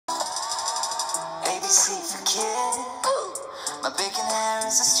ABC for kid. My bacon hair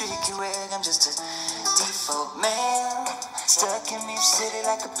is a streaky wig. I'm just a default male, stuck in Mute City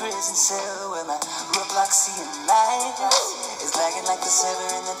like a prison cell, where my Roblox seeing light is lagging like the server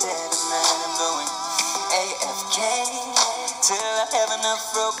in the dead of night. I'm going AFK till I have enough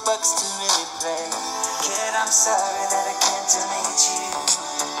Robux to really play. Kid, I'm sorry that I can't donate you.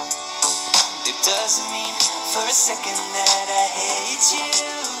 It doesn't mean for a second that I hate you.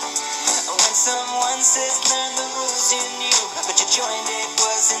 When someone says learn the rules you knew, but you joined it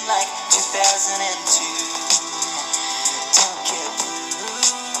was in like 2002. Don't get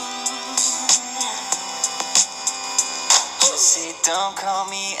blue. See, don't call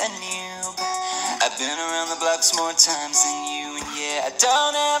me a noob. I've been around the blocks more times than you. And yeah, I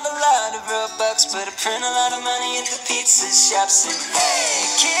don't have a lot of Robux, but I print a lot of money at the pizza shops. And hey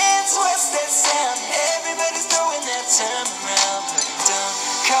kids, what's that sound? Everybody's throwing that term around, but don't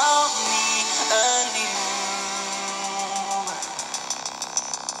call me a noob.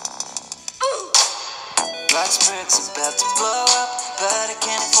 Block's bricks about to blow up, but I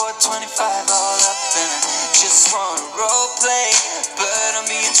can't afford 25 all up. And I just wanna roleplay, but I'm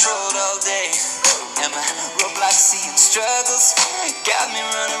being trolled all day. And my Roblox seeing struggles got me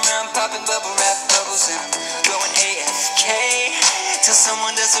running around popping bubble wrap bubbles. And I'm going AFK till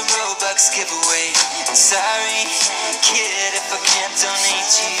someone does a Robux giveaway. Sorry, kid, if I can't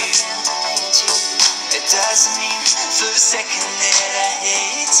donate you. It doesn't mean for a second that I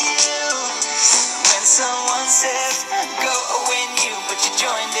hate you. When someone says go away new, but your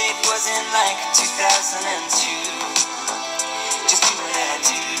join date was in like 2002. Just do what I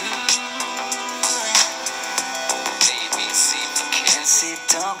do. ABC,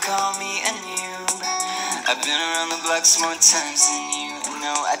 don't call me a noob. I've been around the blocks more times than you.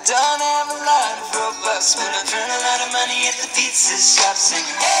 No, I don't have a lot of Robux, but I earn a lot of money at the pizza shop singing,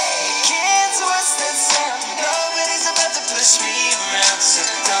 hey kids, what's that sound? Nobody's about to push me around, so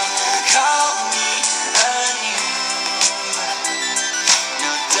don't call me a noob.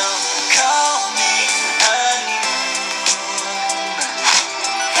 No, don't call me a noob.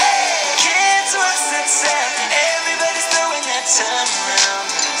 Hey kids, what's that sound? Everybody's throwing that term